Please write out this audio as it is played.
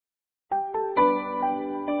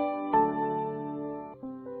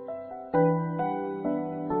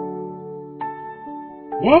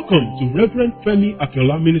Welcome to Reverend Femi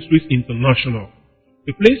Akinola Ministries International,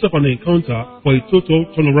 a place of an encounter for a total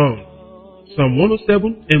turnaround. Psalm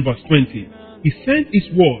 107 and verse 20. He sent his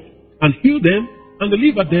word and healed them and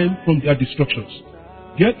delivered them from their destructions.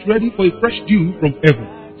 Get ready for a fresh dew from heaven.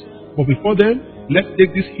 But before then, let's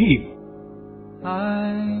take this hymn.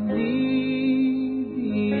 I need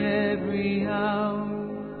thee every hour,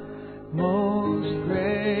 most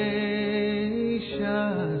gracious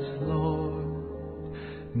Lord.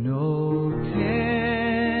 No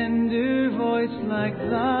tender voice like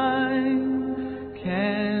thine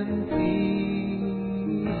can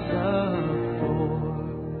peace afford.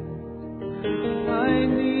 I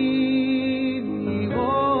need thee,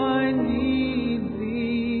 oh, I need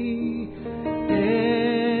thee.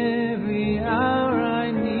 Every hour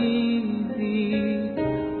I need thee.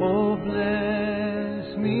 Oh,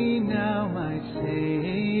 bless me now, my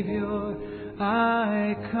Savior.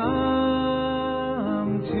 I come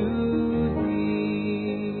to thee.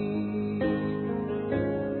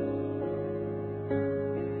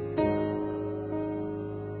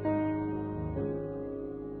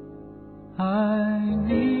 I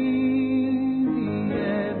need thee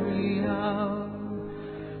every hour.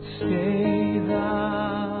 Stay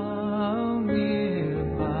thou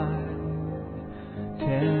nearby.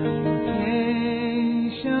 Temptations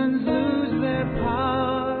lose their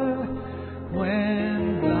power when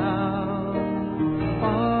thou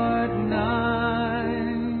art nigh.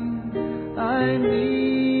 I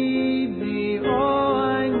need thee, oh,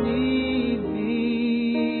 I need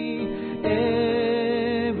thee.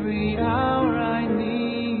 Every hour I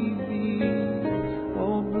need thee.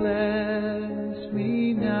 Oh, bless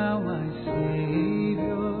me now, my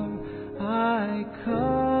Savior. I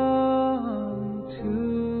come to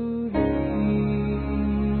thee.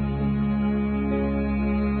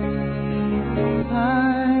 I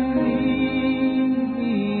need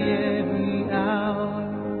thee every hour,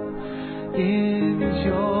 in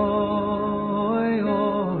joy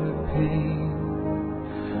or pain.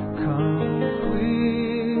 Come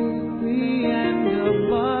quickly and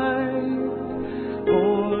abide,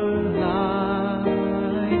 or life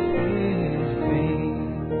is vain.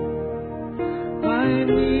 I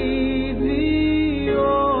need thee,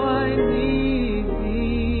 oh, I need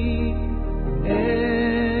thee.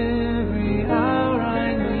 Every hour I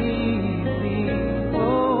need thee.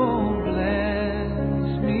 Oh, bless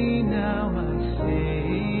me now, my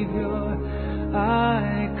Savior. I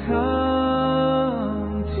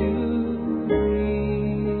come to thee.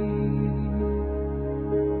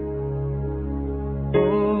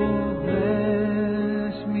 Oh,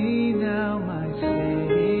 bless me now, my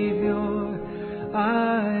Savior. I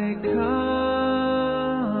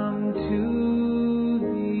come to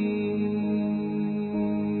thee.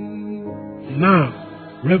 Now,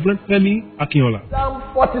 Reverend Femi Akinola. Psalm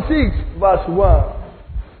 46 verse 1.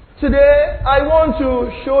 Today I want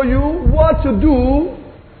to show you what to do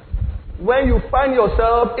when you find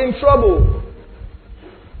yourself in trouble.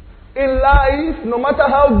 In life, no matter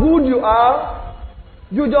how good you are,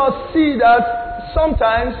 you just see that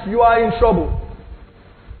sometimes you are in trouble.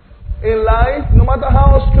 In life, no matter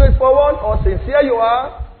how straightforward or sincere you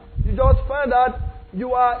are, you just find that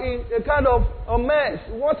you are in a kind of a mess.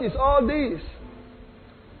 What is all this?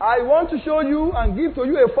 I want to show you and give to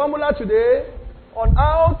you a formula today on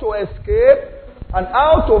how to escape and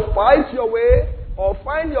how to fight your way or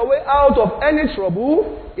find your way out of any trouble,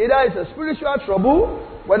 either it's a spiritual trouble,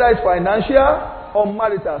 whether it's financial or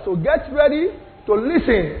marital. So get ready to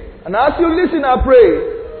listen. And as you listen, I pray,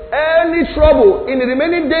 any trouble in the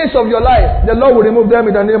remaining days of your life, the Lord will remove them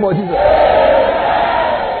in the name of Jesus.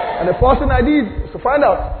 And the first thing I did is to find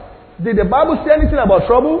out, did the Bible say anything about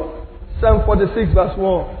trouble? Psalm 46 verse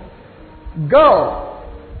 1. God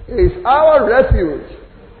is our refuge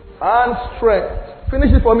and strength.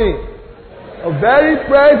 Finish it for me. A very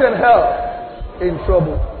present help in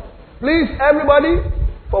trouble. Please, everybody,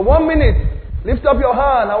 for 1 minute, lift up your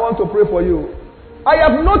hand. I want to pray for you. I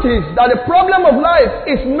have noticed that the problem of life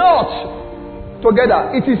is not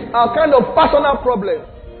together. It is a kind of personal problem.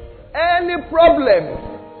 Any problem,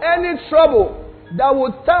 any trouble that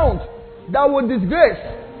would taunt, that would disgrace,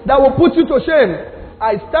 that will put you to shame,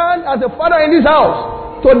 I stand as a father in this house.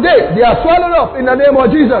 Today, they are swallowed up in the name of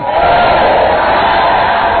Jesus.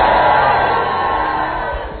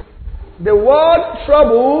 The word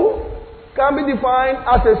trouble can be defined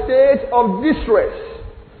as a state of distress.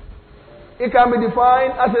 It can be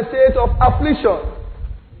defined as a state of affliction,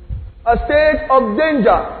 a state of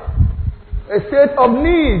danger, a state of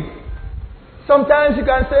need. Sometimes you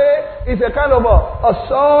can say it's a kind of a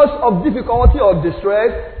source of difficulty or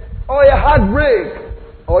distress, or a heartbreak,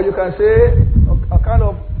 or you can say a kind kind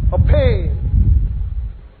of a pain.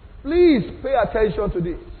 Please pay attention to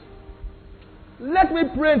this. Let me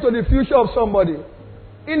pray into the future of somebody.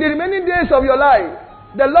 In the remaining days of your life,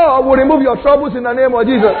 the Lord will remove your troubles in the name of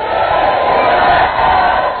Jesus.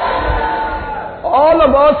 All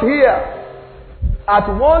of us here, at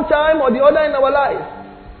one time or the other in our life,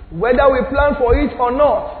 whether we plan for it or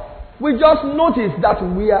not, we just notice that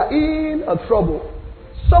we are in a trouble.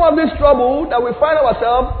 Some of this trouble that we find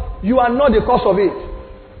ourselves, you are not the cause of it.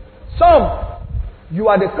 Some, you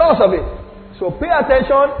are the cause of it. So pay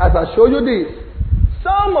attention as I show you this.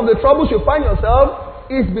 Some of the troubles you find yourself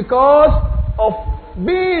is because of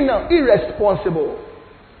being irresponsible.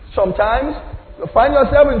 Sometimes you find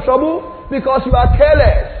yourself in trouble because you are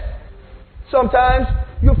careless. Sometimes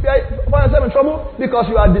you find yourself in trouble because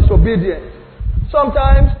you are disobedient.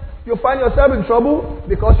 Sometimes you find yourself in trouble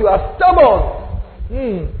because you are stubborn.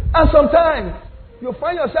 And sometimes you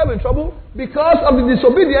find yourself in trouble because of the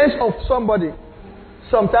disobedience of somebody.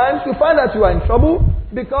 Sometimes you find that you are in trouble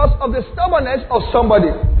because of the stubbornness of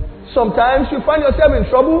somebody. Sometimes you find yourself in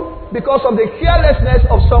trouble because of the carelessness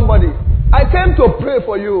of somebody. I came to pray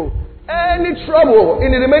for you. Any trouble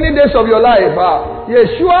in the remaining days of your life,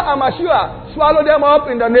 Yeshua Amashua, swallow them up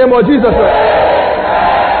in the name of Jesus.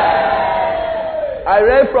 I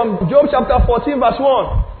read from Job chapter 14 verse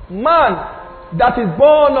 1. Man that is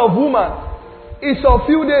born of woman is of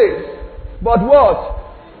few days. But what?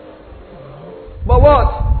 But what?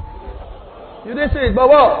 You didn't say it, but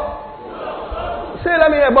what? Say, let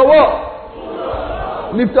me hear, but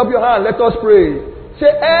what? Lift up your hand, let us pray. Say,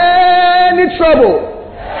 any trouble.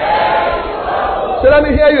 Say, let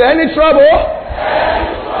me hear you. Any trouble?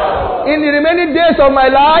 In the remaining days of my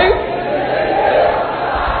life?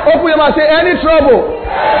 Open your mouth, say, any trouble.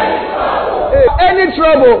 Any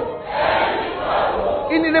trouble.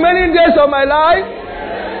 In the remaining days of my life?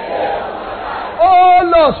 Oh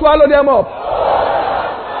Lord, swallow them up.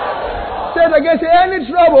 Say it again, say, any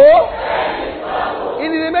trouble.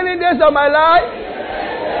 In the remaining days of my life?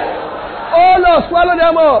 Oh Lord, swallow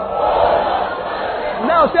them up.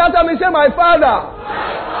 Now say after me, say, my Father.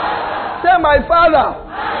 Say, my Father.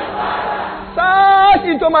 Search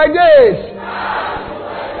into my days.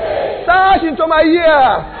 Search into my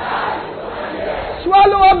years.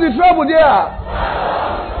 Swallow up the trouble there.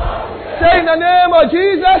 Say in the name of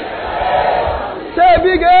Jesus. Say a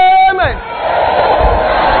big amen.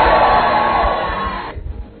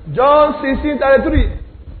 John 16:33.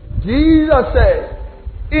 Jesus said,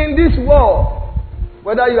 in this world,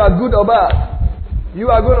 whether you are good or bad, you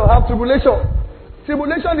are going to have tribulation.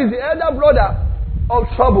 Tribulation is the elder brother of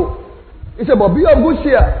trouble. He said, but be of good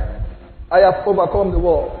cheer. I have overcome the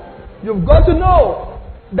world. You've got to know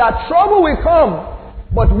that trouble will come.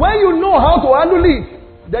 But when you know how to handle it,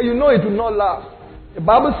 then you know it will not last. The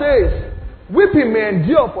Bible says, weeping may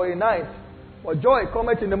endure for a night, but joy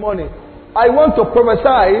cometh in the morning. I want to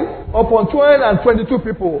prophesy upon 222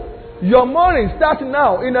 people. Your morning starts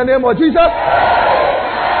now in the name of Jesus.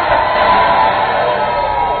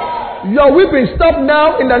 Your weeping stop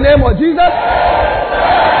now in the name of Jesus.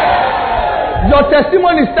 Your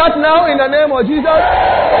testimony start now in the name of Jesus.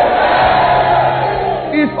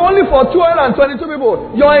 It's only for 222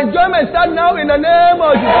 people. Your enjoyment start now in the name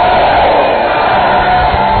of Jesus.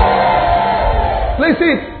 Please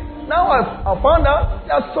see. Now I found out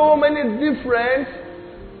there are so many different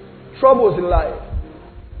troubles in life.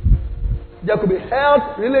 There could be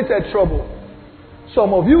health-related trouble.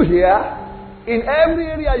 Some of you here, in every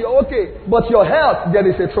area you're okay, but your health, there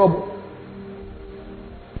is a trouble.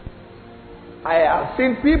 I have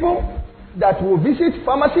seen people that will visit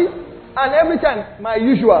pharmacy, and every time, my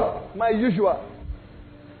usual.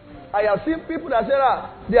 I have seen people that say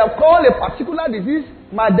they have called a particular disease,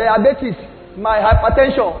 my diabetes, my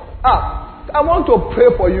hypertension. I want to pray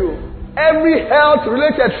for you. Every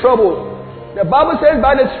health-related trouble, the Bible says,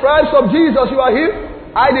 by the stripes of Jesus you are healed.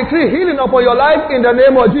 I decree healing upon your life in the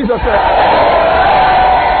name of Jesus Christ.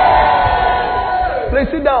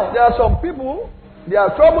 Please sit down. There are some people,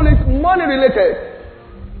 their trouble is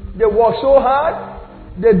money-related. They work so hard.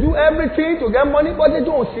 They do everything to get money, but they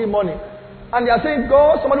don't see money. And they are saying,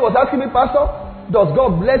 God, somebody was asking me, Pastor, does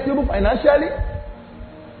God bless you financially?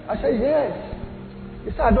 I said, yes.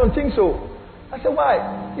 He said, I don't think so. I said, why?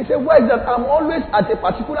 He said, why is that I'm always at a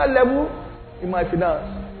particular level in my finance.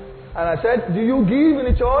 And I said, do you give in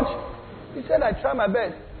the church? He said, I try my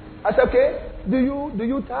best. I said, okay, do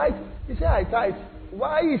you tithe? He said, I tithe.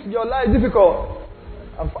 Why is your life difficult?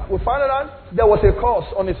 And we found out there was a curse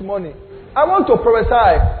on his money. I want to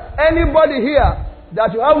prophesy, anybody here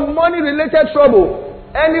that you have money-related trouble,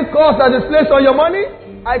 any curse that is placed on your money,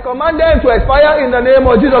 I command them to expire in the name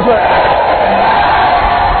of Jesus Christ.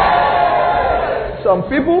 Some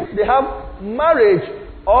people, they have marriage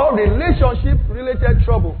or relationship-related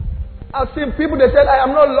trouble. I've seen people, they said, I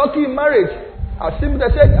am not lucky in marriage. I've seen people,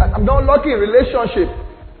 they said, I'm not lucky in relationship.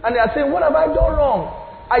 And they are saying, what have I done wrong?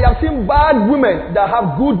 I have seen bad women that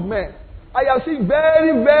have good men. I have seen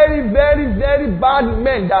very, very, very, very bad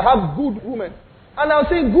men that have good women. And I've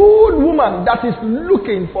seen good woman that is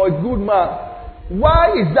looking for a good man.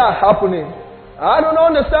 Why is that happening? I don't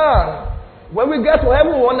understand. When we get to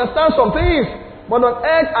heaven, we understand some things. But on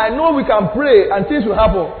earth, I know we can pray and things will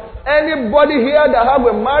happen. Anybody here that have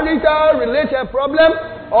a marital-related problem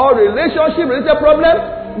or relationship-related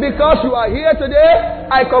problem, because you are here today,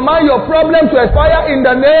 I command your problem to expire in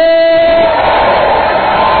the name.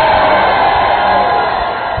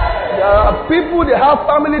 There are people, they have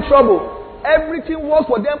family trouble. Everything works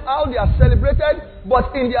for them how they are celebrated,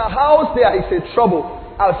 but in their house there is a trouble.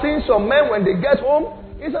 I've seen some men when they get home,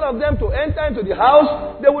 instead of them to enter into the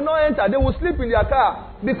house, they will not enter. They will sleep in their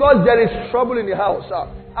car because there is trouble in the house.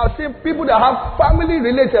 I've seen people that have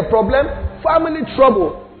family-related problem, family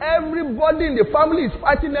trouble. Everybody in the family is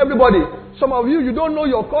fighting everybody. Some of you, you don't know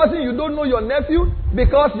your cousin, you don't know your nephew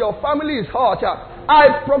because your family is hot.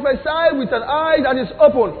 I prophesy with an eye that is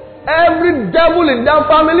open. Every devil in that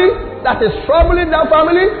family that is troubling that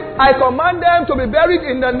family, I command them to be buried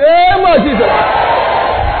in the name of Jesus.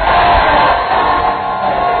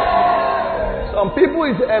 Some people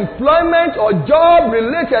is employment or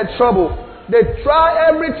job-related trouble. They try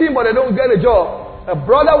everything, but they don't get a job. A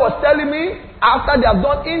brother was telling me, after they have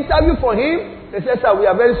done interview for him, they said, sir, we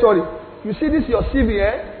are very sorry. You see this your CV,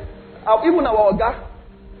 even our Oga,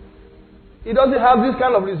 he doesn't have this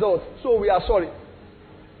kind of results, so we are sorry.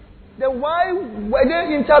 Then why were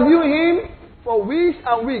they interviewing him for weeks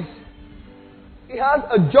and weeks? He has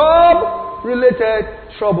a job-related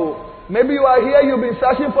trouble. Maybe you are here, you've been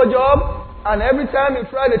searching for a job, and every time you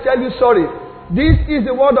try, they tell you sorry. This is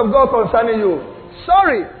the word of God concerning you.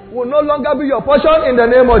 Sorry will no longer be your portion in the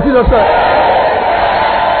name of Jesus Christ.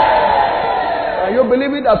 And you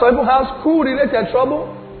believe it that some people have school-related trouble?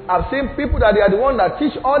 I've seen people that they are the ones that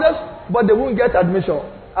teach others, but they won't get admission.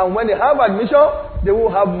 And when they have admission, they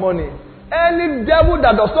won't have money. Any devil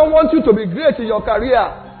that does not want you to be great in your career,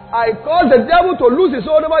 I cause the devil to lose his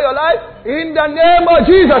hold over your life in the name of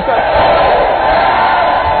Jesus Christ.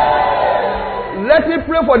 Let me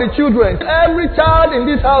pray for the children. Every child in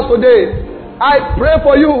this house today, I pray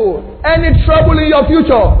for you. Any trouble in your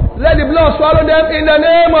future, let the blood swallow them in the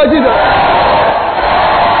name of Jesus.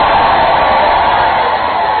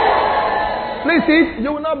 Please see,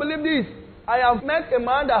 you will not believe this. I have met a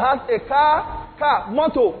man that has a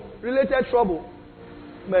motor-related trouble.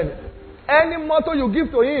 Man, any motor you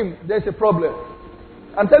give to him, there's a problem.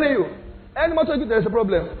 I'm telling you, any motor you give, there's a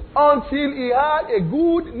problem. Until he had a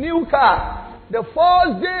good new car. The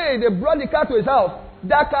first day they brought the car to his house,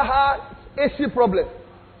 that car had AC problem.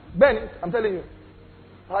 Ben, I'm telling you.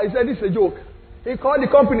 He said, this is a joke. He called the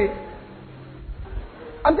company.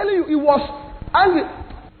 I'm telling you, he was angry.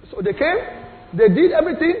 So they came, they did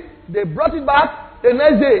everything. They brought it back. The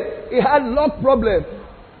next day, he had lock problem.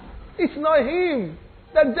 It's not him.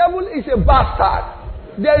 The devil is a bastard.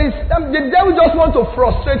 The devil just wants to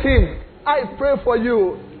frustrate him. I pray for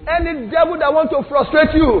you. Any devil that wants to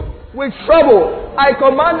frustrate you with trouble, I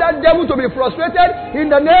command that devil to be frustrated in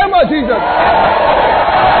the name of Jesus.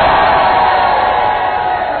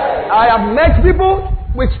 I have met people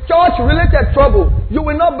with church-related trouble. You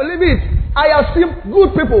will not believe it. I have seen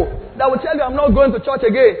good people that will tell you, I'm not going to church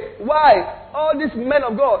again. Why? All these men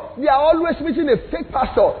of God, they are always meeting a fake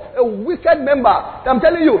pastor, a wicked member. I'm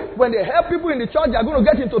telling you, when they help people in the church, they are going to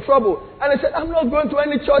get into trouble. And they said, I'm not going to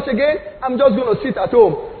any church again. I'm just going to sit at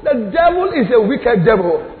home. The devil is a wicked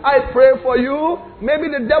devil. I pray for you.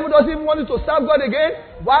 Maybe the devil doesn't even want you to serve God again.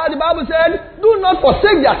 While the Bible said, do not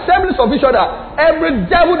forsake the assemblies of each other.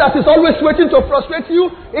 Every devil that is always waiting to frustrate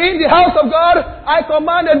you in the house of God, I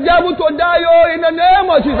command the devil to die in the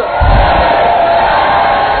name of Jesus.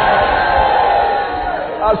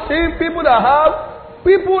 I've seen people that have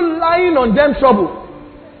people lying on them trouble.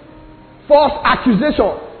 False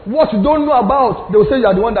accusation. What you don't know about, they will say you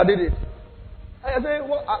are the one that did it. I say,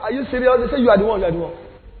 well, are you serious? They say you are the one, you are the one.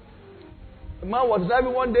 A man was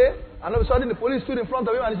driving one day, and all of a sudden the police stood in front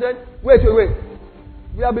of him and he said, wait.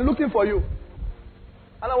 We have been looking for you.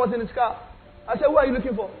 And I was in his car. I said, who are you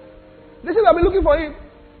looking for? They said, we have been looking for him.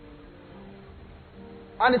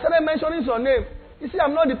 And he started mentioning your name. He said,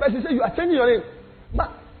 I'm not the person. He said, you are changing your name.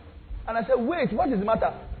 And I said, wait, what is the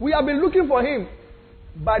matter? We have been looking for him.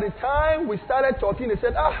 By the time we started talking, they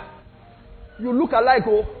said, you look alike,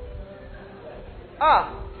 oh.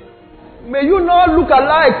 May you not look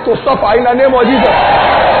alike to suffer in the name of Jesus.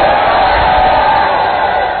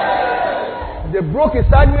 They broke his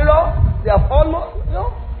side mirror. They have almost, you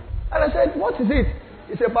know. And I said, what is it?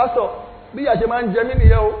 He said, Pastor, bí ìyà ṣe máa ń jẹ mí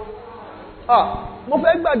nìyẹn o. Mo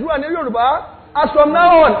fẹ́ gbàdúrà ní Yorùbá. As from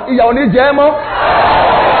now on, ìyà ò ní jẹ ẹ́ mọ́.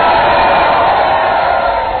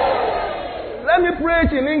 Let me pray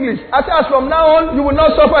it in English. I say, as from now on, you will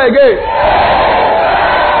not suffer again.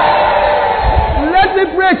 Let me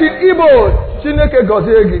pray it in Igbo. Chineke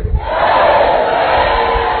gọzie gị.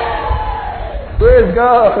 Praise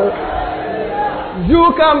God.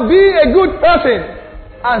 You can be a good person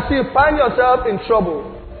and still find yourself in trouble.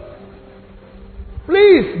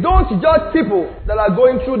 Please don't judge people that are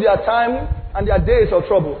going through their time and their days of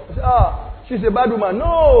trouble. Say, she's a bad woman.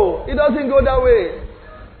 No, it doesn't go that way.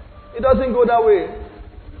 It doesn't go that way.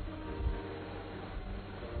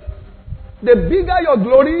 The bigger your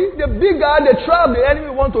glory, the bigger the trap the enemy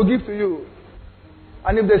want to give to you.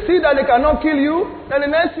 And if they see that they cannot kill you, then the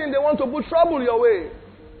next thing they want to put trouble your way.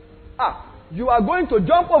 You are going to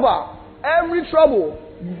jump over every trouble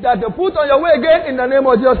that they put on your way again in the name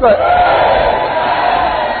of Jesus Christ.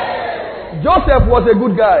 Joseph was a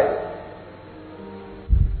good guy.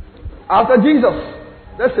 After Jesus,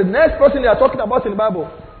 that's the next person they are talking about in the Bible.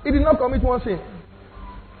 He did not commit one sin.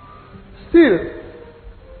 Still,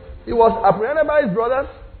 he was apprehended by his brothers,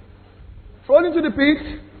 thrown into the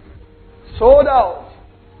pit, sold out,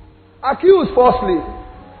 accused falsely,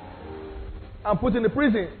 and put in the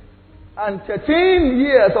prison. And 13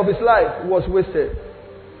 years of his life was wasted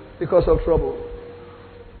because of trouble.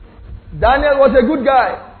 Daniel was a good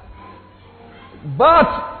guy.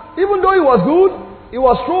 But even though he was good, he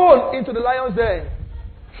was thrown into the lion's den.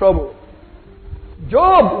 Trouble.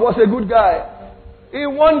 Job was a good guy.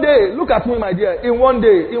 In one day, look at me, my dear. In one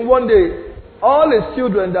day, all his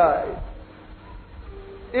children died.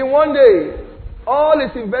 In one day, all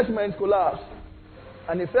his investments collapsed.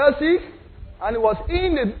 And he fell sick, and he was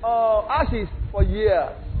in the ashes for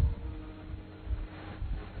years.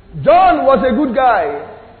 John was a good guy.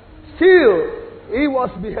 Still, he was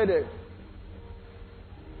beheaded.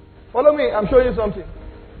 Follow me, I'm showing you something.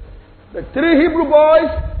 The 3 Hebrew boys,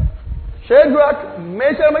 Shadrach,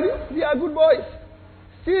 Meshach, they are good boys.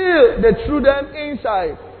 Still, they threw them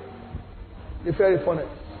inside the fiery furnace.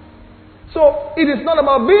 So, it is not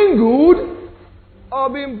about being good or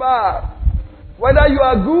being bad. Whether you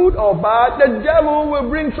are good or bad, the devil will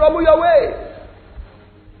bring trouble your way.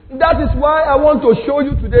 That is why I want to show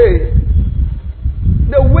you today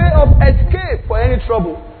the way of escape for any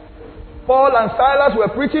trouble. Paul and Silas were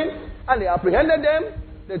preaching, and they apprehended them.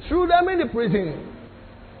 They threw them in the prison.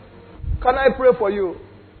 Can I pray for you?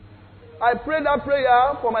 I prayed that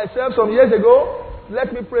prayer for myself some years ago.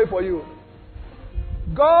 Let me pray for you.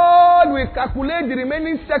 God will calculate the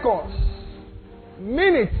remaining seconds,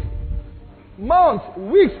 minutes, months,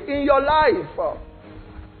 weeks in your life.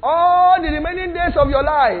 All the remaining days of your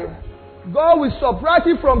life, God will subtract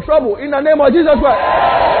you from trouble in the name of Jesus Christ.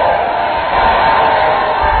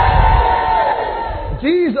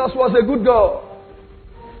 Jesus was a good God.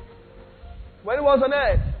 When he was on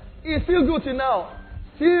earth, he's still good till now.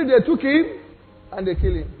 Still they took him and they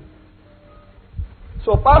killed him.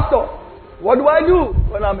 So, Pastor, what do I do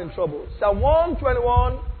when I'm in trouble? Psalm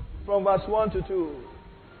 121 from verse 1 to 2.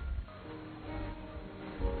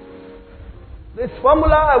 This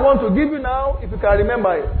formula I want to give you now, if you can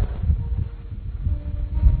remember it.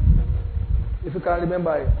 If you can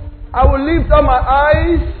remember it. I will lift up my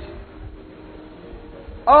eyes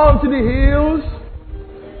unto the hills.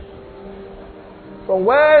 From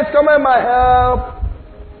whence cometh my help?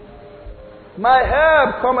 My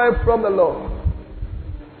help cometh from the Lord,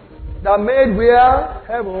 that made where?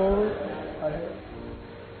 Heaven and earth.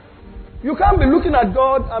 You can't be looking at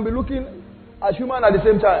God and be looking at human at the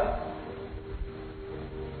same time.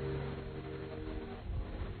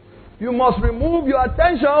 You must remove your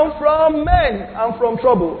attention from men and from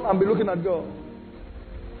trouble and be looking at God.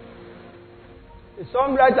 The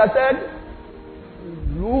songwriter said,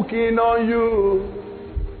 looking on you,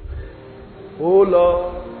 oh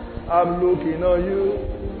Lord, I'm looking on you.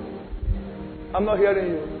 I'm not hearing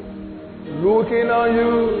you. Looking on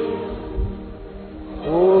you,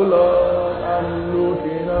 oh Lord, I'm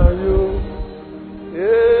looking on you.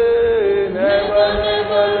 Hey, never,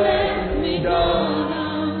 never let me down.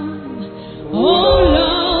 Oh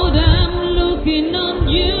Lord, I'm looking on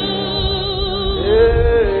you.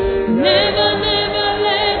 Hey, Never, never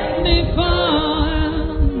let me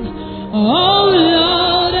fall. Oh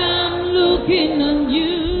Lord, I'm looking on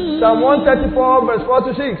you. Psalm 134 verse 4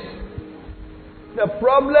 to 6. The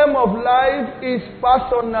problem of life is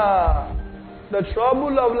personal. The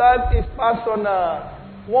trouble of life is personal.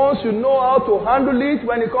 Once you know how to handle it,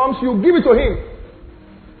 when it comes, you give it to him.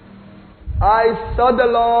 I sought the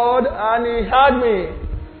Lord and He heard me.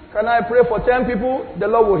 Can I pray for 10 people? The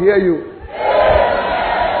Lord will hear you.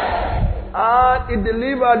 And He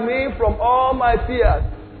delivered me from all my fears.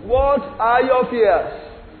 What are your fears?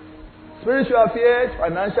 Spiritual fears,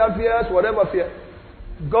 financial fears, whatever fear.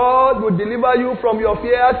 God will deliver you from your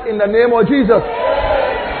fears in the name of Jesus.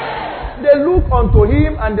 They looked unto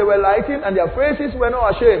Him and they were lightened and their faces were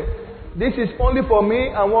not ashamed. This is only for me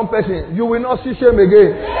and one person. You will not see shame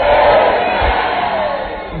again.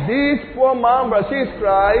 This poor man, verse 6,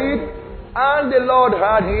 cried, and the Lord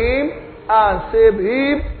heard him and saved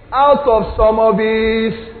him out of some of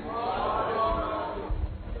his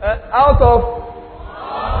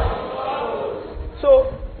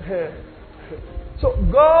So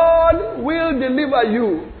God will deliver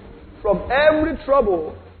you from every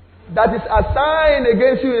trouble that is assigned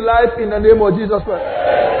against you in life in the name of Jesus Christ.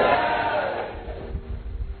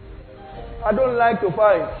 I don't like to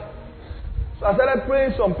fight. So I started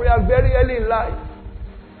praying some prayers very early in life.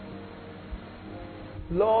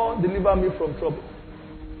 Lord, deliver me from trouble.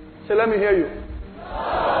 Say, let me hear you.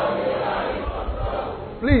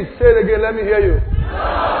 Please say it again, let me hear you.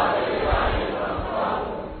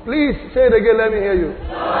 Please say it again, let me hear you.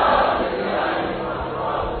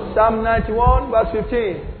 Psalm 91, verse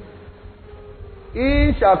 15.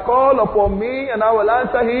 He shall call upon me, and I will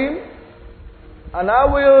answer him, and I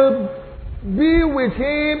will be with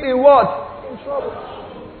him in what? In trouble.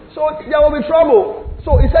 So there will be trouble.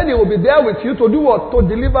 So he said he will be there with you to do what? To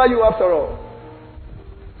deliver you after all.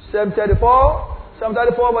 Psalm 34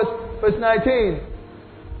 verse 19.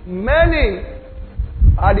 Many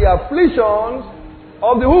are the afflictions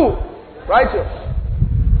of the who? Righteous.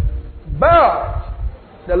 But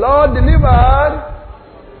the Lord delivered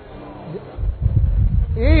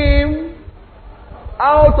him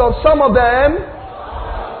out of some of them,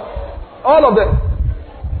 all of them.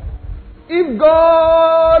 If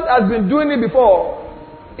God has been doing it before,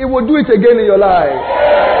 He will do it again in your life.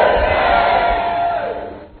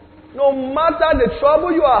 No matter the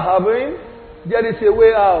trouble you are having, there is a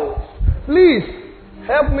way out. Please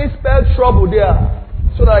help me spell trouble there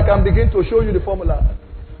so that I can begin to show you the formula.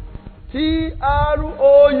 Trouble.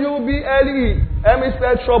 Let me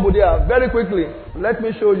spell trouble there very quickly. Let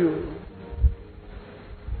me show you.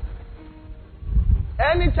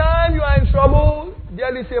 Anytime you are in trouble,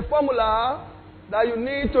 there is a formula that you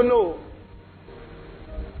need to know.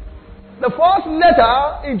 The first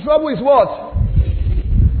letter in trouble is what?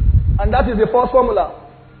 And that is the first formula.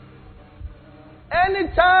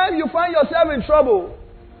 Anytime you find yourself in trouble,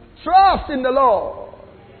 trust in the Lord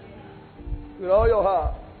with all your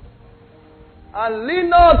heart. And lean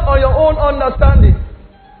not on your own understanding.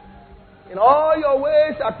 In all your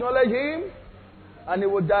ways acknowledge Him, and He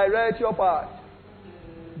will direct your path.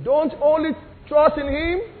 Don't only trust in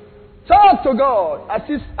Him, talk to God as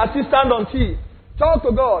you stand on tea. Talk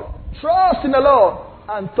to God. Trust in the Lord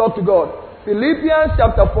and talk to God. Philippians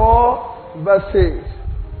chapter 4 verse 6.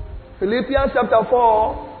 Philippians chapter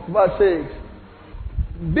 4 verse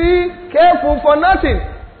 6. Be careful for nothing,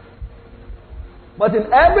 but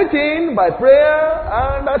in everything by prayer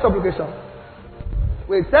and by supplication.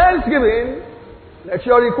 With thanksgiving, let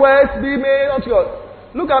your requests be made unto God.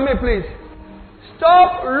 Look at me, please.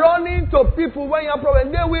 Stop running to people when you have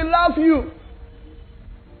problems. They will laugh you.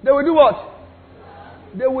 They will do what?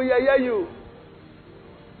 They will yaya you.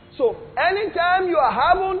 So, anytime you are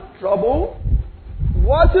having trouble,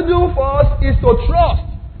 what to do first is to trust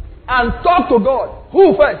and talk to God.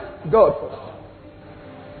 Who first? God first.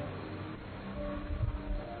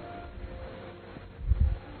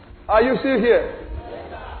 Are you still here?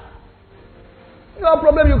 You have a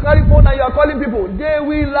problem, you carry phone and you are calling people. They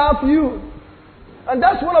will laugh you. And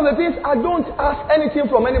that's one of the things, I don't ask anything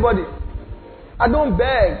from anybody. I don't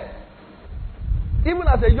beg. Even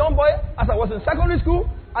as a young boy, as I was in secondary school,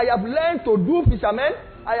 I have learned to do fishermen.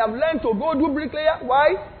 I have learned to go do bricklayer.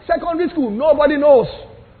 Why? Secondary school, nobody knows.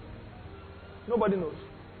 Nobody knows.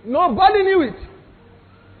 Nobody knew it.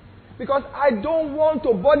 Because I don't want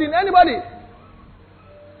to burden anybody.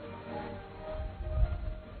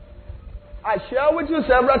 I share with you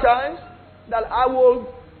several times that I will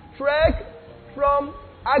trek from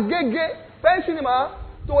Agege, Pensinima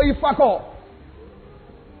to Ifako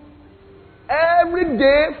every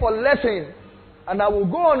day for lesson. And I will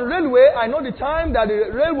go on railway. I know the time that the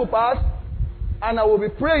rail will pass, and I will be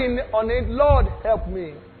praying on it. Lord, help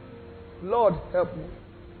me. Lord, help me.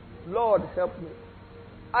 Lord, help me.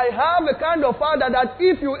 I have a kind of father that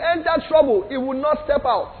if you enter trouble, he will not step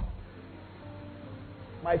out.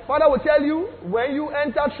 My father will tell you, when you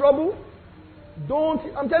enter trouble, don't,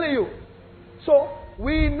 I'm telling you. So,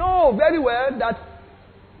 we know very well that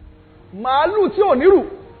Màálù tí ò nírù.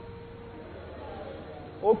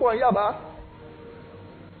 Ó pọ̀ yàbá.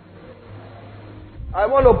 I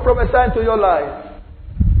want to prophesy into your life.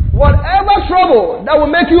 Whatever trouble that will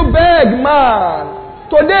make you beg, man,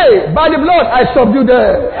 today, by the blood, I subdue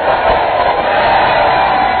them.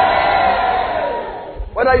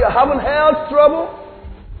 Whether you're having health trouble,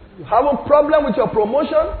 you're having problem with your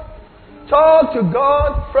promotion, talk to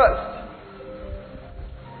God first.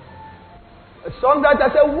 A song that I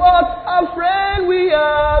said, what a friend we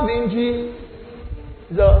have in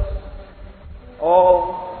Jesus.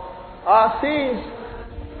 All our sins.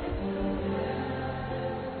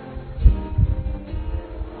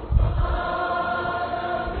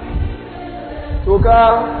 Took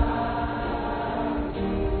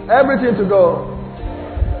everything to go.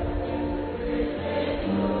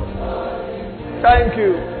 Thank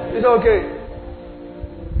you. It's okay.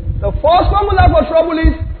 The first formula for trouble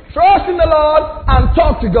is trust in the Lord and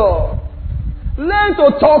talk to God. Learn to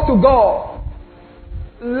talk to God.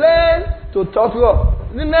 Learn to talk to God.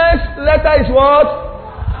 The next letter is what?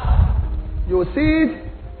 You see it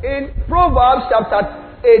in Proverbs chapter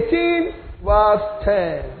 18 verse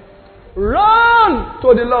 10. Run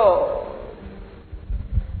to the Lord.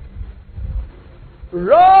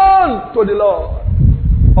 Run to the Lord.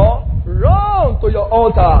 Or run to your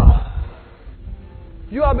altar.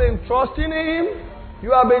 You have been trusting Him.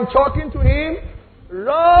 You have been talking to Him.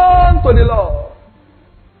 Run to the Lord.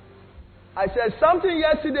 I said something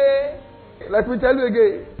yesterday. Let me tell you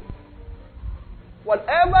again.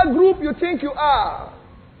 Whatever group you think you are,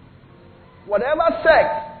 whatever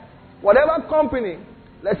sect, whatever company,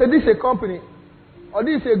 let's say this is a company, or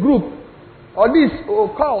this is a group, or this is a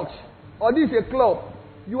cult, or this is a club.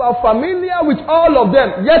 You are familiar with all of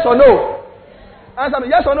them. Yes or no? Answer me.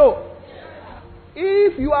 Yes or no?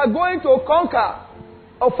 If you are going to conquer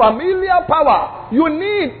a familiar power, you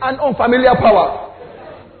need an unfamiliar power.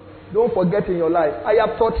 Don't forget in your life. I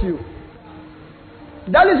have taught you.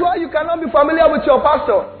 That is why you cannot be familiar with your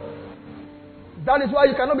pastor. That is why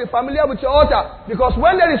you cannot be familiar with your altar. Because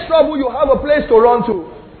when there is trouble, you have a place to run to.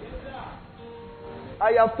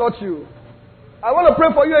 I have taught you. I want to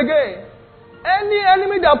pray for you again. Any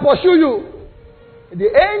enemy that pursue you, the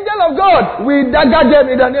angel of God will dagger them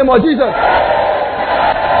in the name of Jesus.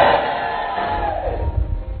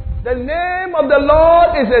 The name of the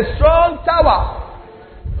Lord is a strong tower.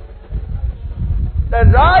 The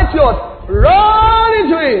righteous run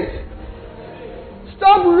into it.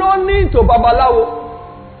 Stop running to Babalawo.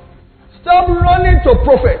 Stop running to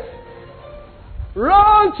prophets.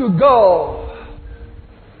 Run to God.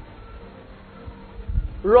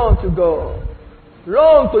 Run to God.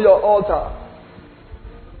 Run to your altar.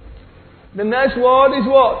 The next word is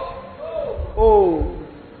what? Oh.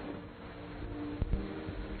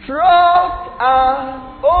 Trust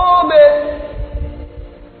and obey.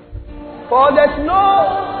 For there's no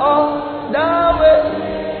other way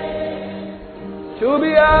to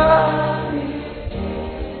be happy.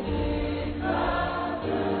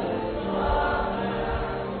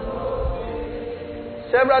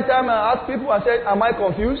 Several times I asked people, I said, am I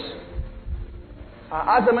confused?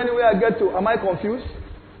 I asked them anywhere I get to, am I confused?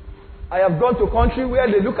 I have gone to country where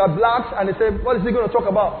they look at blacks and they say, what is he going to talk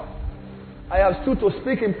about? I have stood to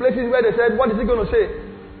speak in places where they said, what is he going to say?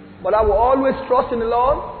 But I will always trust in the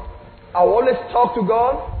Lord. I will always talk to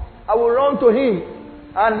God. I will run to Him.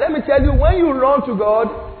 And let me tell you, when you run to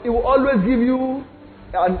God, He will always give you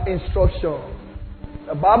an instruction.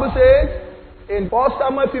 The Bible says in 1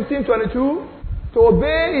 Samuel 15:22, to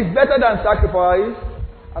obey is better than sacrifice,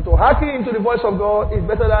 and to hearken into the voice of God is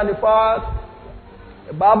better than the fast.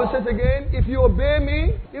 The Bible says again, if you obey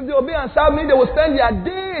me, if they obey and serve me, they will spend their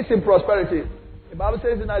days in prosperity. The Bible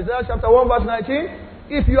says in Isaiah chapter 1 verse 19,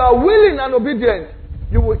 if you are willing and obedient,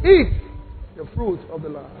 you will eat the fruit of the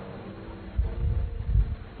land.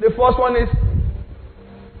 The first one is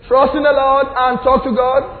trust in the Lord and talk to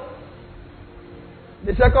God.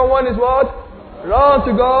 The second one is what? Run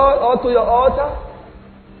to God or to your altar.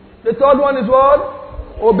 The third one is what?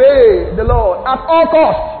 Obey the Lord at all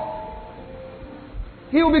costs.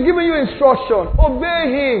 He will be giving you instruction.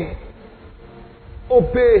 Obey Him.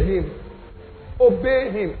 Obey Him.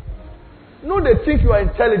 Obey Him. No, they think you are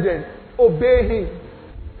intelligent. Obey Him.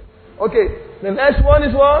 Okay, the next one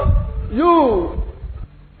is what? You.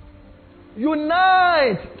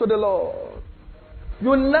 Unite to the Lord.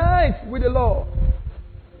 Unite with the Lord.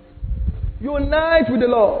 Unite with the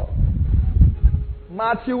Lord.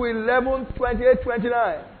 Matthew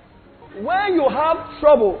 11:28-29. When you have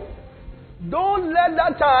trouble, don't let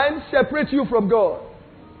that time separate you from God.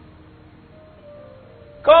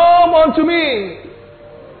 Come unto me,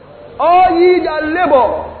 all ye that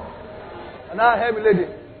labor And I heavy lady.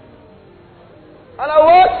 And I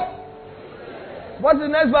what? What's the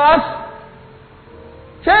next verse?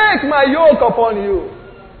 Take my yoke upon you,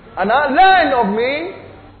 and I learn of me,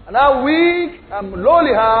 and I'm weak, I'm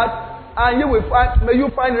lowly heart, and may you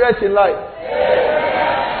find rest in life.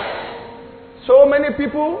 So many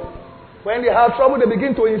people, when they have trouble, they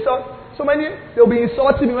begin to insult. So many, they'll be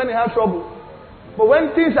insulting me when they have trouble. But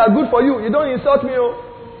when things are good for you, you don't insult me.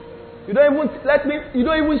 You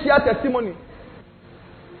don't even share testimony.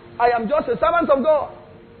 I am just a servant of God.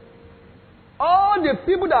 All the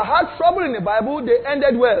people that had trouble in the Bible, they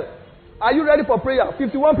ended well. Are you ready for prayer?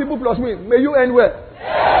 51 people plus me. May you end well.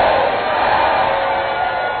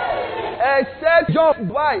 Except Job.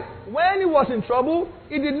 Why? When he was in trouble,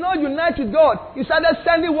 he did not unite with God. He started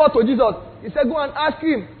sending word to Jesus. He said, go and ask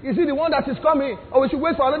him, is he the one that is coming? Or we should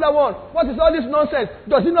wait for another one? What is all this nonsense?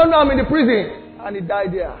 Does he not know I'm in the prison? And he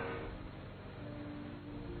died there.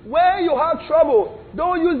 When you have trouble,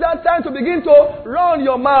 don't use that time to begin to run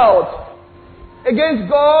your mouth against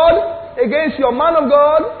God, against your man of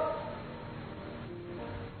God.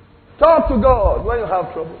 Talk to God when you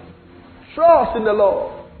have trouble. Trust in the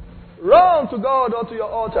Lord. Run to God or to your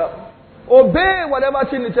altar. Obey whatever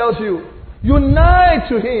thing He tells you. Unite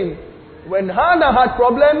to Him. When Hannah had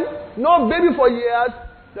problem, no baby for years,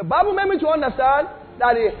 the Bible made me to understand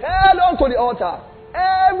that he held on to the altar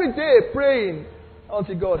every day praying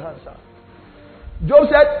until God answered. Job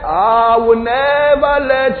said, I will never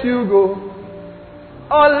let you go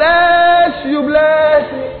unless you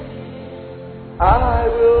bless me. I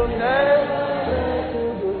will never let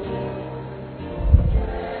you go.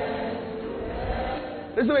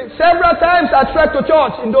 Listen to me. Several times I trekked to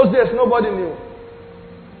church in those days. Nobody knew.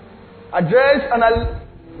 I dressed and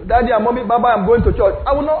Daddy and Mommy, Baba, I'm going to church.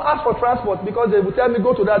 I will not ask for transport because they will tell me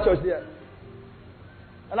go to that church there.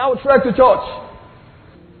 And I will trek to church.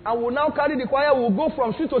 I will now carry the choir. We will go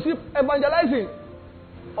from street to street evangelizing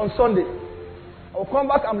on Sunday. I will come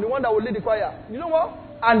back. I'm the one that will lead the choir. You know what?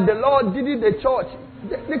 And the Lord did it, the church.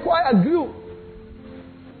 The choir grew.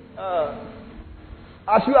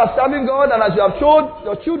 As you are serving God and as you have showed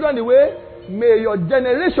your children the way, may your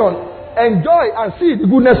generation enjoy and see the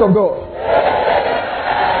goodness of God.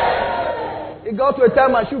 It got to a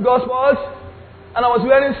time I shoot gospels and I was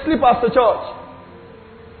wearing slippers to church.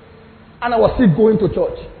 And I was still going to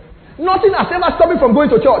church. Nothing has ever stopped me from going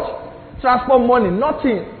to church. Transport money,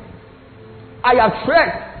 nothing. I have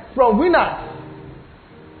trekked from Winners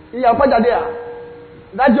in Yapadadea,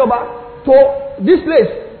 that job, to this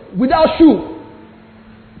place without shoe.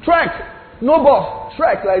 Trek, no bus,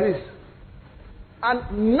 trek like this.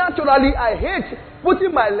 And naturally, I hate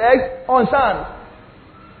putting my legs on sand.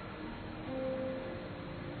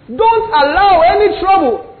 Don't allow any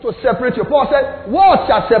trouble to separate you. Paul said, what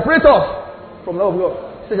shall separate us from the love of God?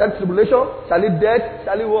 Shall it tribulation? Shall it death?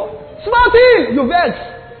 Shall it what? Small thing, you vex.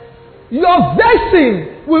 Your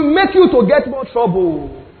vexing will make you to get more trouble.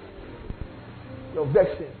 Your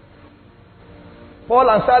vexing. Paul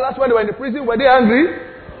and Silas, when they were in the prison, were they angry?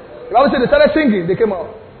 The Bible said they started singing, they came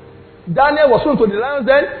out. Daniel was thrown to the lions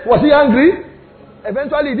then. Was he angry?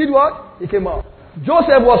 Eventually he did what? He came out.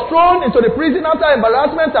 Joseph was thrown into the prison after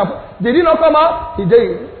embarrassment. Did he not come out? He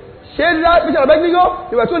did. Shadrach, Meshach, and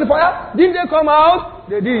Abednego, they were thrown in the fire. Didn't they come out?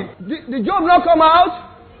 They did. Did Job not come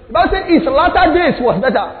out? The Bible said his latter days was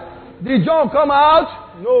better. Did Job come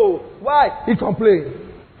out? No. Why? He complained.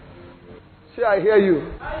 Say, I hear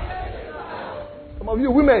you. Some of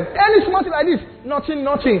you women, any small thing like this, nothing.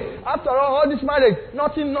 After all this marriage,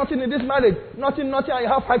 nothing in this marriage, nothing, and you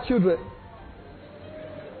have 5 children.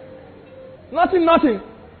 Nothing. Nothing.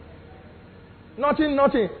 No.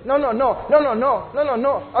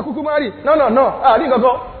 Akukumari. No. I didn't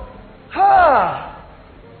go.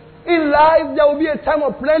 In life, there will be a time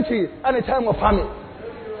of plenty and a time of famine.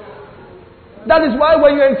 That is why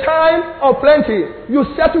when you're in time of plenty, you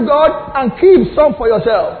say to God and keep some for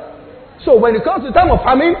yourself. So when it comes to the time of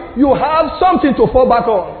famine, you have something to fall back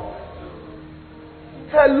on.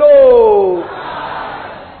 Hello.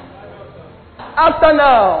 After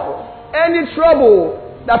now, any trouble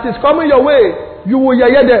that is coming your way, you will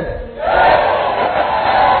hear them.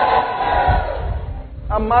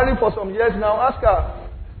 I'm married for some years now. Ask her.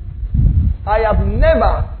 I have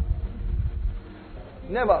never.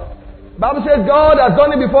 Bible says God has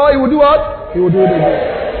done it before. He will do what? He will do it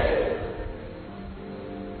again.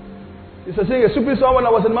 It's a sing a super song when I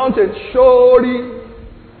was in the mountain. Shori,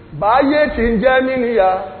 Baye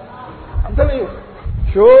Tinjeminia. I'm telling you.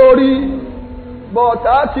 Shori,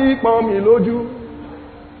 Botati Pomiloju.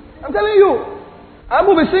 I'm telling you. I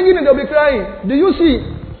will be singing and they'll be crying. Do you see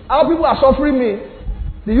how people are suffering me?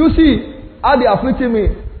 Do you see how they are afflicting me?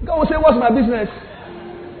 God will say, what's my business?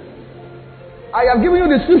 I have given you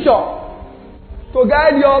the scripture to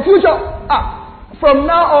guide your future. From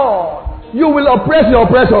now on, you will oppress your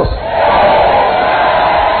oppressors.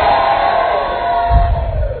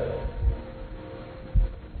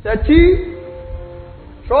 Said T,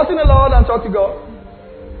 trust in the Lord and talk to God.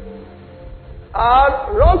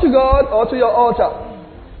 And run to God or to your altar.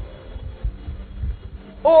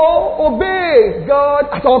 Or obey God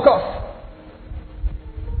at all costs.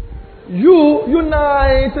 You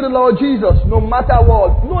unite to the Lord Jesus no matter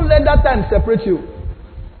what. Don't let that time separate you.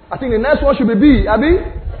 I think the next one should be B. Abi?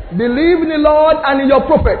 Believe in the Lord and in your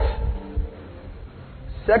prophet.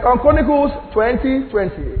 2 Chronicles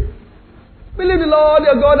 20:20. Believe the Lord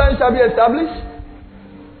your God and you shall be established.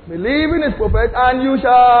 Believe in his prophet and you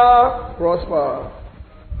shall prosper.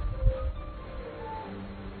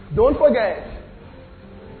 Don't forget.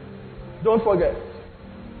 Don't forget.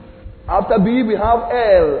 After B, we have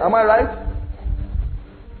L. Am I right?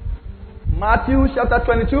 Matthew chapter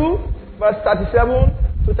 22, verse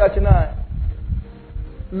 37 to 39.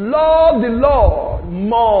 Love the Lord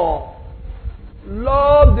more.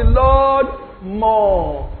 Love the Lord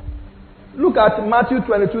more. Look at Matthew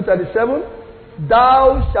 22:37.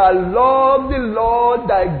 Thou shalt love the Lord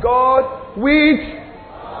thy God with.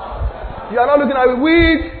 You are not looking at it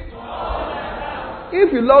with.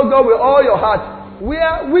 If you love God with all your heart,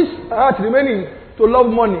 which heart remaining to love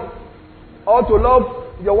money, or to love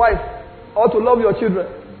your wife, or to love your children?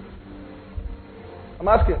 I'm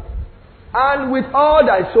asking. And with all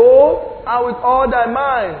thy soul, and with all thy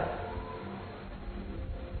mind.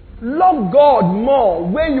 Love God more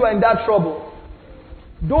when you are in that trouble.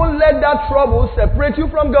 Don't let that trouble separate you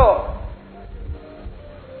from God.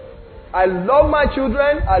 I love my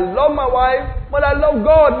children, I love my wife, but I love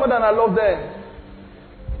God more than I love them.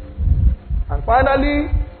 And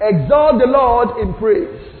finally, exalt the Lord in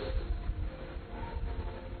praise.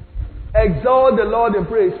 Exalt the Lord in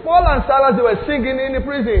praise. Paul and Silas, they were singing in the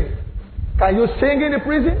prison. Can you sing in the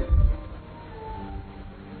prison?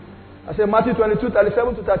 I said Matthew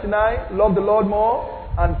 22:37 to 39, love the Lord more.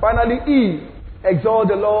 And finally, E, exalt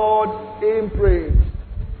the Lord in praise.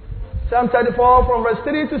 Psalm 34 from verse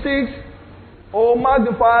 3 to 6. Oh,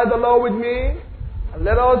 magnify the Lord with me, and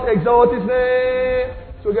let us exalt his name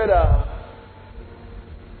together.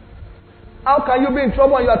 How can you be in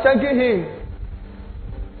trouble and you are thanking him?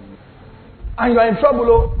 And you are in trouble,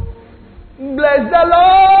 oh. Bless the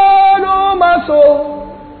Lord, oh my soul.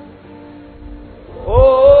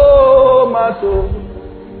 Oh my soul.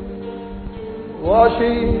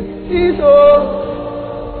 Worship his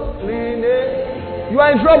holy name. You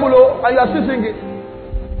are in trouble, oh, and you are still singing.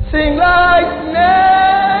 Sing like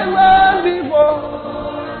never before.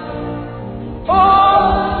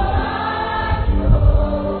 Oh.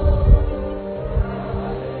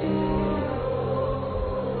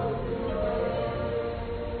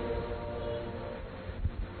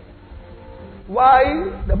 Why?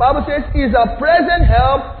 The Bible says, is a present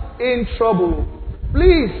help in trouble.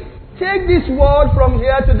 Please, take this word from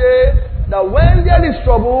here today, that when there is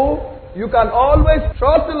trouble, you can always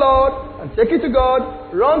trust the Lord and take it to God,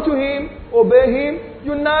 run to him, obey him,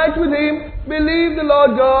 unite with him, believe the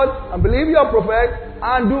Lord God, and believe your prophet,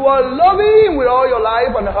 and do all loving him with all your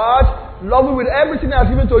life and heart, love him with everything he has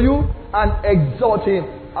given to you, and exhort him.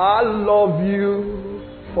 I love you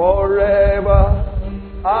forever.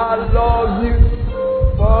 I love you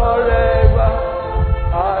forever.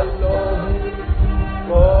 I love you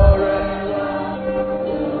forever.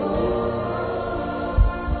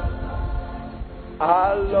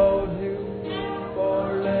 I love you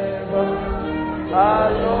forever. I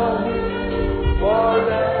love you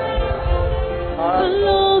forever. I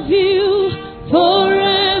love you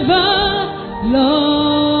forever, Lord.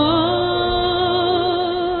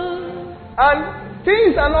 And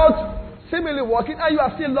things are not seemingly working and you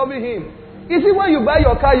are still loving him. Is it when you buy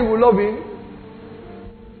your car you will love him?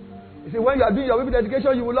 Is it when you are doing your baby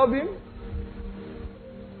dedication you will love him?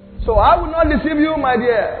 So I will not deceive you, my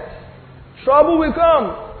dear. Trouble will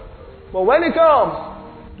come. But when it comes,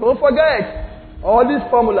 don't forget all this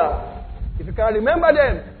formula. If you can remember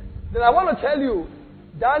them, then I want to tell you,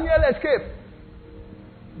 Daniel escaped.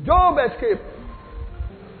 Job escaped.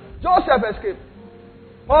 Joseph escaped.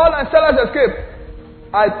 Paul and Silas escaped.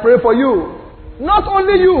 I pray for you. Not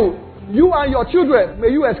only you, you and your children, may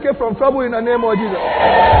you escape from trouble in the name of Jesus.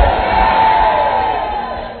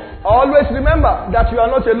 Always remember that you are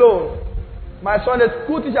not alone. My Sunday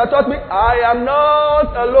school teacher taught me, I am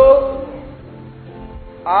not alone.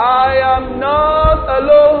 I am not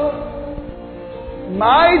alone.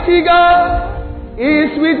 Mighty God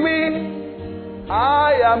is with me.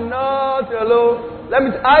 I am not alone.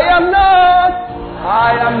 I am not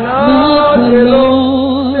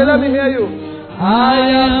alone. Say, let me hear you. I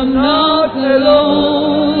am not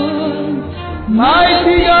alone.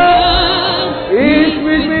 Mighty God is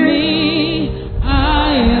with me.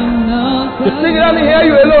 I am not alone. Sing it, let me hear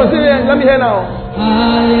you alone. Sing it, let me hear now.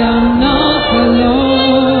 I am not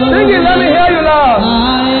alone. Sing it, let me hear you loud.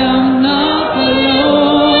 I am not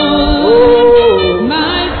alone. Oh,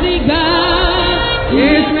 Mighty God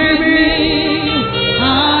is with me. I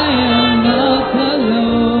am not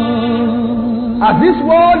alone. As this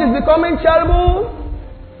world is becoming terrible,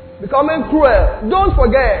 becoming cruel, don't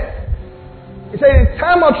forget. He said, in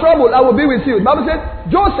time of trouble, I will be with you. The Bible says,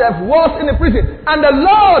 Joseph was in the prison, and the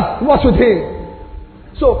Lord was with him.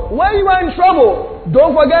 So, when you are in trouble,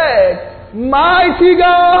 don't forget, mighty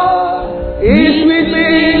God is with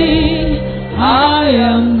me. I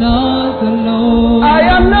am not alone. I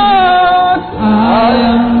am not. I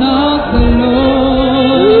am not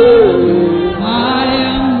alone. I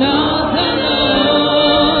am not alone.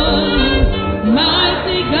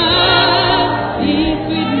 Mighty God is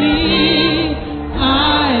with me.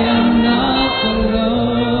 I am not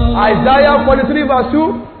alone. Isaiah 43 verse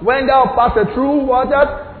 2, when thou passest through waters,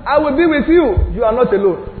 I will be with you. You are not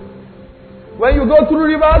alone. When you go through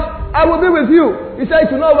rivers, I will be with you. He said,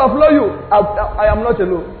 to not overflow you. I am not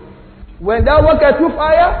alone. When thou walkest through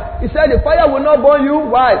fire, he said, the fire will not burn you.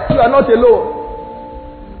 Why? You are not alone.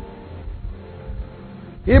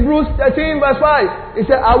 Hebrews 13 verse 5, he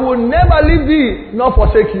said, I will never leave thee nor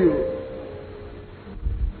forsake you.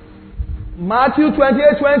 Matthew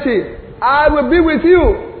 28:20, I will be with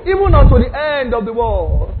you even unto the end of the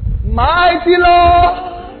world. Mighty Lord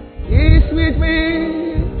is with me.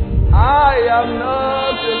 I am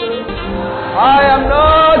not alone. I am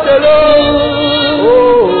not alone.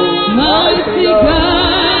 Oh, Mighty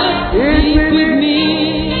God is with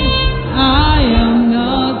me. I am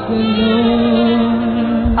not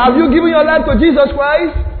alone. have you given your life to Jesus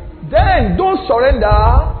Christ? Then don't surrender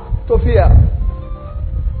to fear.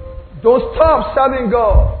 Don't stop serving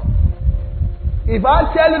God. If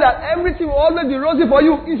I tell you that everything will always be rosy for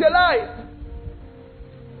you, it's a lie.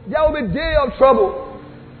 There will be a day of trouble.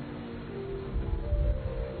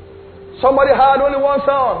 Somebody had only one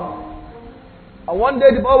son. And one day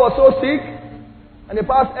the boy was so sick, and they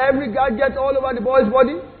passed every gadget all over the boy's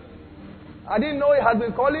body. I didn't know he had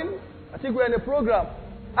been calling. I think we were in a program.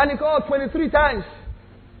 And he called 23 times.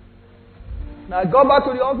 Now I got back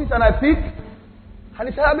to the office and I picked. And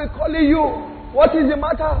he said, I've been calling you. What is the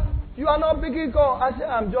matter? You are not picking call. I said,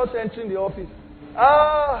 I'm just entering the office.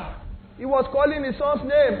 He was calling his son's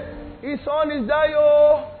name. His son is dying.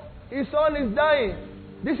 Oh, his son is dying.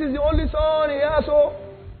 This is the only son he has. Oh,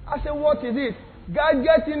 I said, what is it?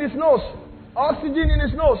 Gadget in his nose. Oxygen in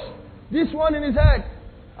his nose. This one in his head.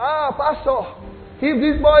 Pastor, if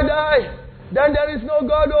this boy die, then there is no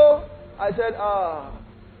God. Oh, I said,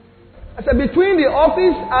 I said, between the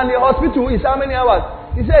office and the hospital is how many hours?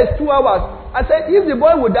 He said, it's 2 hours. I said, if the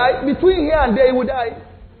boy would die, between here and there he would die.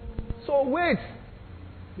 So wait.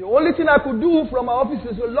 The only thing I could do from my office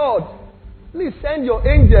is, Lord, please send your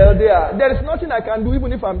angel there. There is nothing I can do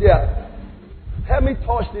even if I'm there. Help me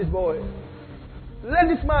touch this boy. Let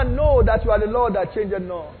this man know that you are the Lord that changeth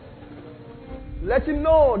not. Let him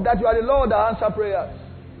know that you are the Lord that answers prayers.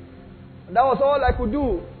 And that was all I could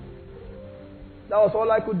do. That was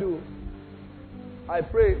all I could do. I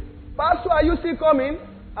prayed. Pastor, are you still coming?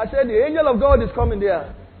 I said, the angel of God is coming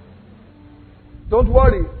there. Don't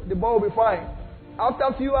worry, the boy will be fine. After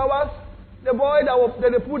a few hours, the boy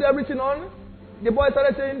that they put everything on, the boy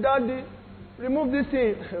started saying, Daddy, remove this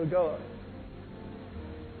thing. Oh God.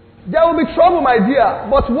 There will be trouble, my dear,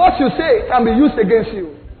 but what you say can be used against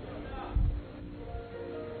you.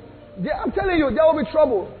 I'm telling you, there will be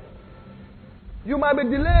trouble. You might be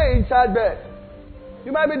delayed in childbirth.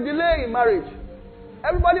 You might be delayed in marriage.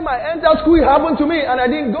 Everybody might enter school. It happened to me, and I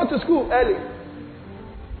didn't go to school early.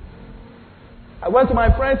 I went to my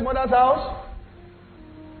friend's mother's house.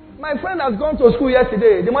 My friend has gone to school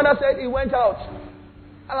yesterday. The mother said he went out.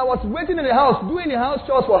 And I was waiting in the house, doing the house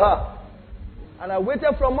chores for her. And I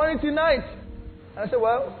waited from morning till night. And I said,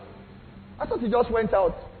 well, I thought he just went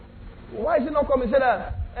out. Why is he not coming? He said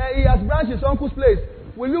that he has branched his uncle's place.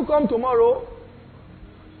 Will you come tomorrow?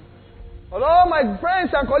 All my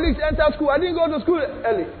friends and colleagues entered school. I didn't go to school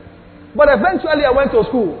early. But eventually I went to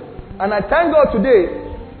school. And I thank God today,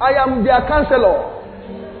 I am their counselor.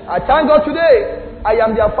 I thank God today, I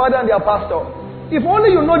am their father and their pastor. If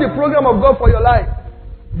only you know the program of God for your life,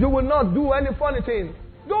 you will not do any funny thing.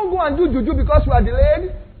 Don't go and do juju because you are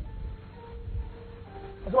delayed.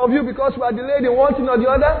 Some of you, because you are delayed in one thing or the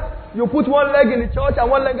other, you put one leg in the church and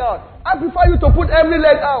one leg out. I prefer you to put every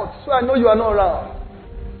leg out so I know you are not around.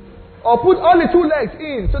 Or put only 2 legs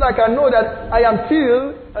in so that I can know that I am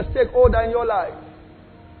still a stakeholder in your life.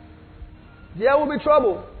 There will be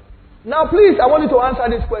trouble. Now please, I want you to answer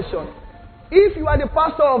this question. If you are the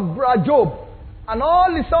pastor of Brother Job, and all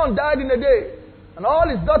his son died in a day, and all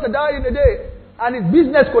his daughter died in a day, and his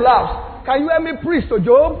business collapsed, can you help me preach to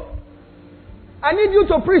Job? I need you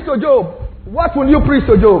to preach to Job. What will you preach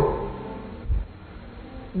to Job?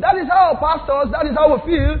 That is how pastors, that is how we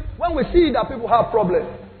feel when we see that people have problems.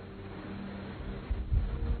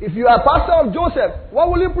 If you are pastor of Joseph, what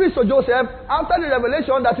will you preach to Joseph after the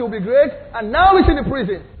revelation that he will be great and now he's in the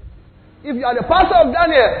prison? If you are the pastor of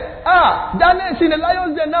Daniel, Daniel is in the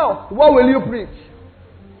lion's den now, what will you preach?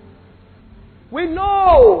 We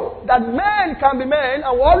know that men can be men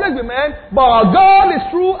and will always be men, but our God is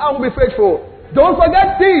true and will be faithful. Don't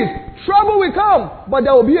forget this. Trouble will come, but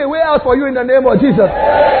there will be a way out for you in the name of Jesus.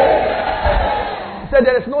 He said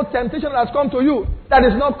there is no temptation that has come to you that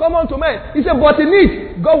is not common to men. He said, but in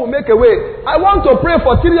it, God will make a way. I want to pray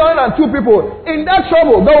for 302 people. In that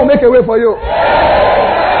trouble, God will make a way for you.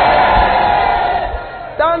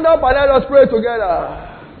 Stand up and let us pray together.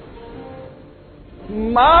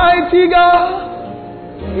 Mighty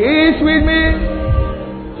God is with me.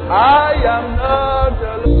 I am not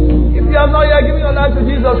alone. If you have not yet given your life to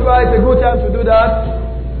Jesus Christ, it's a good time to do that.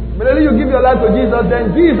 Immediately you give your life to Jesus,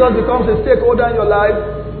 then Jesus becomes a stakeholder in your life.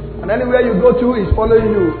 And anywhere you go to, He's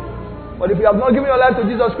following you. But if you have not given your life to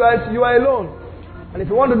Jesus Christ, you are alone. And if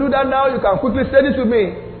you want to do that now, you can quickly say this with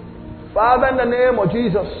me. Father, in the name of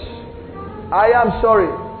Jesus, I am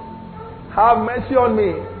sorry. Have mercy on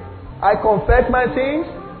me. I confess my sins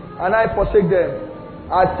and I forsake them.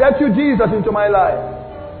 I accept you, Jesus, into my life.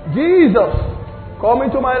 Jesus, come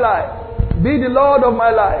into my life. Be the Lord of my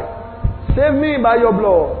life. Save me by your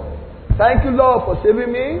blood. Thank you, Lord, for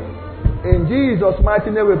saving me. In Jesus' mighty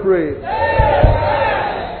name we pray.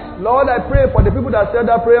 Lord, I pray for the people that said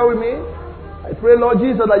that prayer with me. I pray, Lord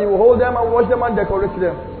Jesus, that you will hold them and wash them and decorate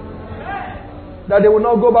them. That they will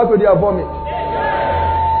not go back to their vomit.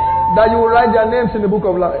 That you will write their names in the book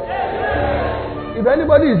of life. If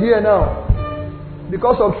anybody is here now,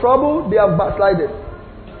 because of trouble, they have backslided.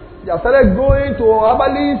 They have started going to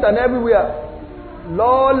herbalists and everywhere.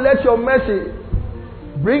 Lord, let your mercy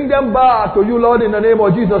bring them back to you, Lord, in the name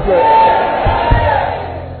of Jesus Christ.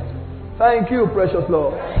 Thank you, precious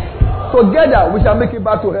Lord. Together, we shall make it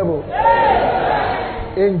back to heaven.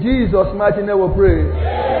 In Jesus' mighty name we pray.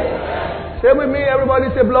 Say with me,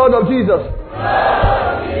 everybody, say, blood of Jesus.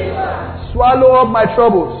 Swallow up my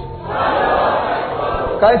troubles.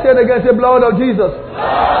 Can I say it again? Say, blood of Jesus.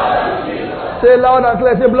 Say loud and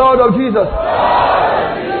clear. Say, blood of Jesus.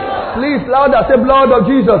 Please, louder. Say, blood of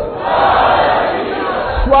Jesus.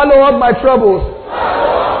 Swallow up my troubles.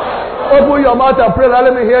 Open your mouth and pray. Now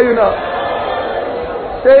let me hear you now.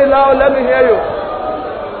 Say it loud. Let me hear you.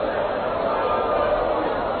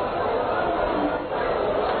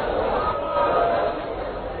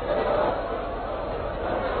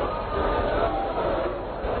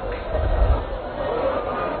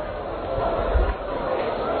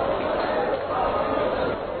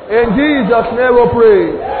 In Jesus' name we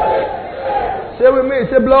pray. Say with me,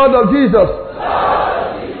 say, blood of Jesus.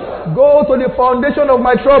 Go to the foundation of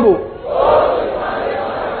my trouble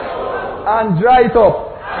and dry it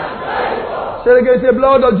up. Say it again, say,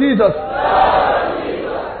 blood of Jesus.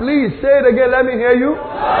 Please say it again, let me hear you.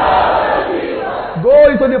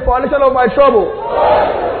 Go into the foundation of my trouble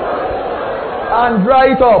and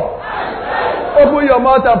dry it up. Open your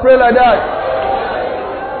mouth and pray like that.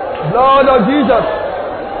 Blood of Jesus.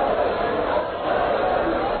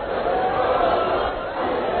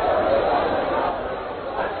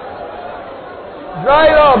 Dry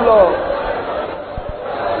it up, Lord.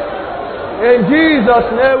 In Jesus'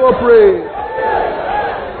 name we pray.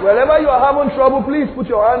 Wherever you are having trouble, please put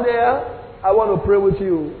your hand there. I want to pray with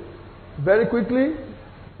you. Very quickly,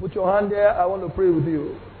 put your hand there. I want to pray with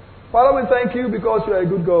you. Father, we thank you because you are a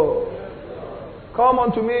good God. Come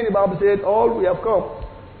unto me, the Bible said, all we have come.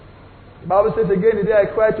 The Bible says again, the day I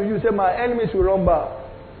cried to you, say, my enemies will run back.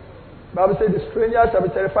 The Bible says, the strangers shall be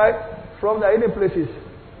terrified from their hidden places.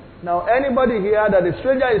 Now, anybody here that the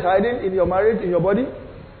stranger is hiding in your marriage, in your body,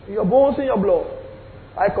 in your bones, in your blood,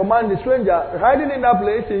 I command the stranger hiding in that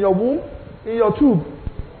place, in your womb, in your tube,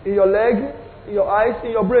 in your leg, in your eyes,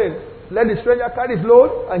 in your brain. Let the stranger carry his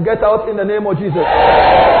load and get out in the name of Jesus.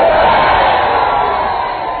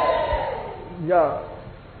 Yeah.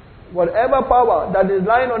 Whatever power that is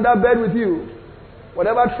lying on that bed with you,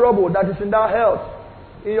 whatever trouble that is in that health,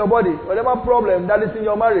 in your body, whatever problem that is in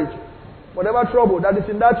your marriage, whatever trouble that is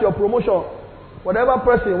in that your promotion, whatever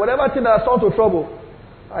person, whatever thing that has turned to trouble.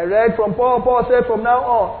 I read from Paul. Paul said, from now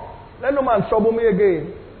on, let no man trouble me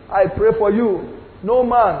again. I pray for you. No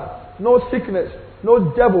man, no sickness,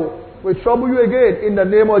 no devil will trouble you again in the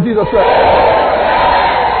name of Jesus Christ.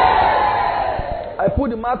 I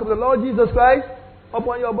put the mark of the Lord Jesus Christ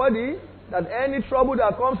upon your body, that any trouble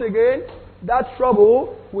that comes again, that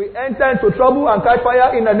trouble will enter into trouble and catch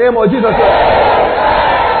fire in the name of Jesus Christ.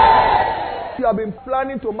 You have been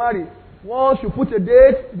planning to marry. Once you put a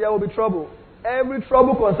date, there will be trouble. Every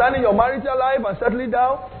trouble concerning your marital life and settling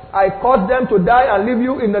down, I cause them to die and leave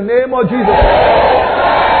you in the name of Jesus.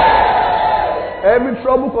 Every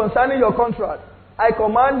trouble concerning your contract, I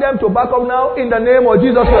command them to back up now in the name of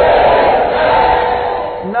Jesus.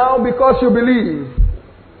 Now because you believe,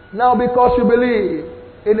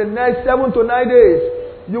 in the next 7 to 9 days,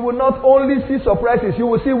 you will not only see surprises, you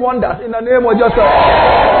will see wonders in the name of Jesus.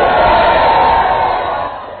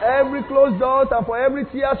 Every closed door and for every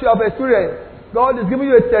tears you have experienced, God is giving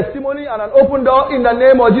you a testimony and an open door in the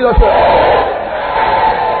name of Jesus.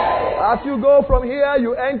 As you go from here,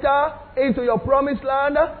 you enter into your promised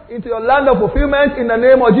land, into your land of fulfillment in the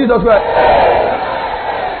name of Jesus Christ.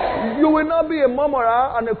 You will not be a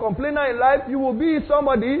murmurer and a complainer in life. You will be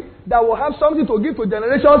somebody that will have something to give to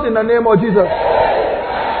generations in the name of Jesus.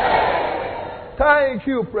 Thank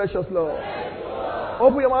you, precious Lord.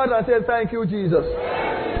 Open your mouth and say, thank you, Jesus.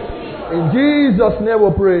 In Jesus' name we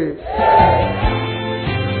pray.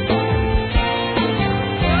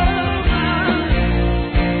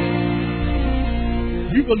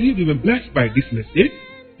 We believe you've been blessed by this message.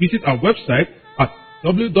 Visit our website at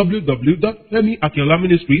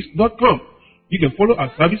www.femiakinola.ministries.com. You can follow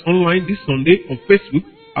our service online this Sunday on Facebook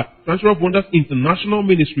at Transfer of Wonders International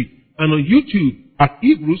Ministry and on YouTube at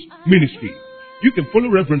Hebrews Ministry. You can follow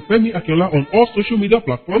Reverend Femi Akinola on all social media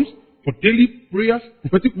platforms for daily prayers,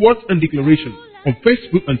 prophetic words, and declarations on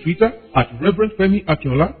Facebook and Twitter at Reverend Femi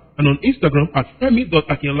Akinola and on Instagram at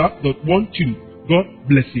femi.akinola.12. God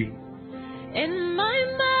bless you.